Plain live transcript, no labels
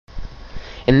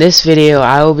In this video,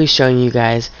 I will be showing you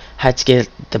guys how to get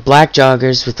the black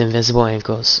joggers with invisible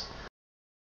ankles.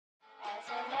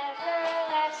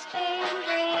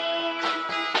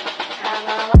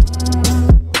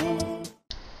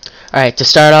 Alright, to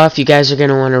start off, you guys are going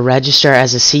to want to register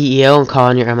as a CEO and call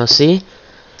in your MOC.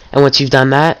 And once you've done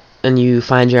that and you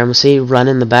find your MOC, run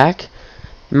in the back.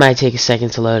 It might take a second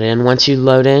to load in. Once you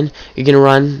load in, you're gonna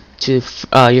run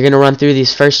through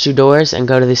these first two doors and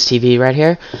go to this TV right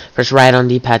here. Press right on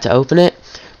D-pad to open it.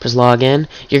 Press log in.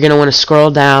 You're gonna want to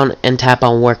scroll down and tap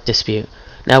on work dispute.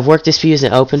 Now, if work dispute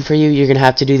isn't open for you, you're gonna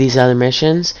have to do these other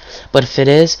missions. But if it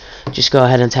is, just go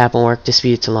ahead and tap on work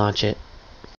dispute to launch it.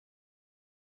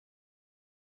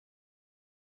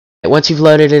 Once you've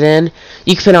loaded it in,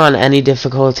 you can put on any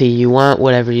difficulty you want,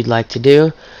 whatever you'd like to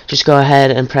do. Just go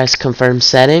ahead and press confirm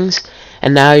settings,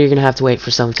 and now you're going to have to wait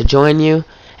for someone to join you.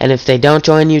 And if they don't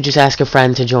join you, just ask a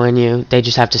friend to join you. They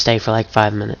just have to stay for like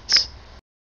 5 minutes.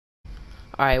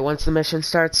 Alright, once the mission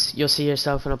starts, you'll see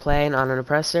yourself in a plane on an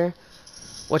oppressor.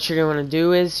 What you're going to want to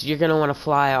do is, you're going to want to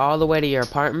fly all the way to your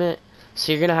apartment.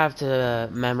 So you're going to have to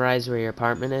memorize where your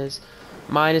apartment is.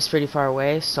 Mine is pretty far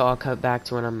away, so I'll cut back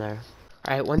to when I'm there.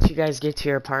 Alright, once you guys get to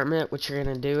your apartment, what you're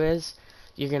going to do is,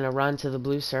 you're going to run to the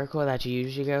blue circle that you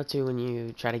usually go to when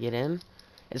you try to get in.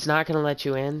 It's not going to let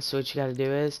you in, so what you got to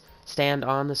do is, stand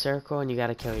on the circle and you got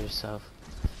to kill yourself.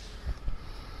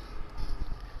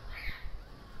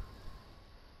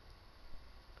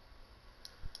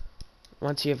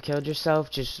 Once you have killed yourself,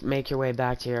 just make your way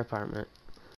back to your apartment.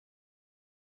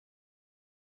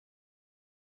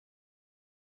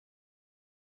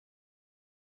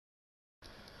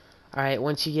 Alright,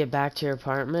 once you get back to your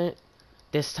apartment,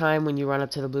 this time when you run up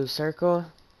to the blue circle,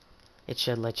 it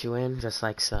should let you in, just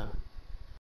like so.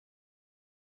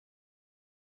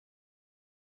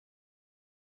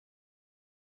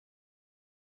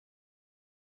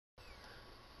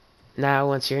 Now,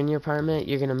 once you're in your apartment,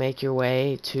 you're going to make your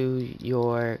way to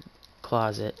your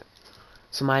closet.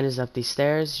 So mine is up these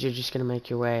stairs. You're just going to make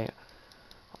your way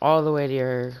all the way to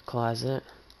your closet.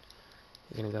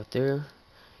 You're going to go through.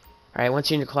 Alright,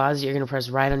 once you're in your closet, you're going to press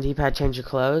right on D-pad, change your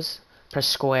clothes. Press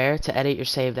square to edit your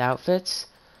saved outfits.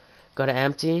 Go to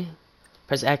empty.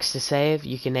 Press X to save.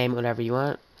 You can name it whatever you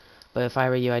want. But if I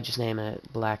were you, I'd just name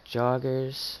it Black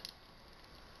Joggers.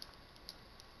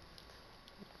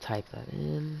 Type that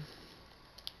in.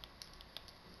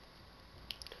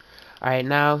 Alright,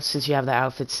 now, since you have the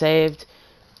outfit saved,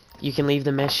 you can leave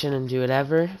the mission and do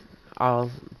whatever.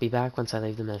 I'll be back once I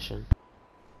leave the mission.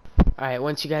 Alright,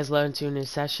 once you guys load into a new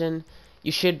session,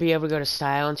 you should be able to go to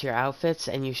style into your outfits,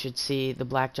 and you should see the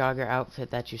black jogger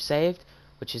outfit that you saved,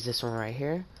 which is this one right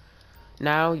here.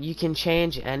 Now, you can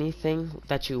change anything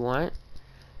that you want.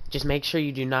 Just make sure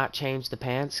you do not change the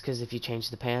pants, because if you change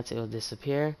the pants, it will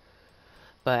disappear.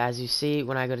 But as you see,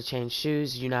 when I go to change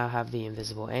shoes, you now have the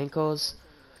invisible ankles.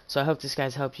 So I hope this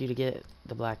guys helped you to get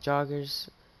the black joggers,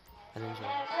 and enjoy.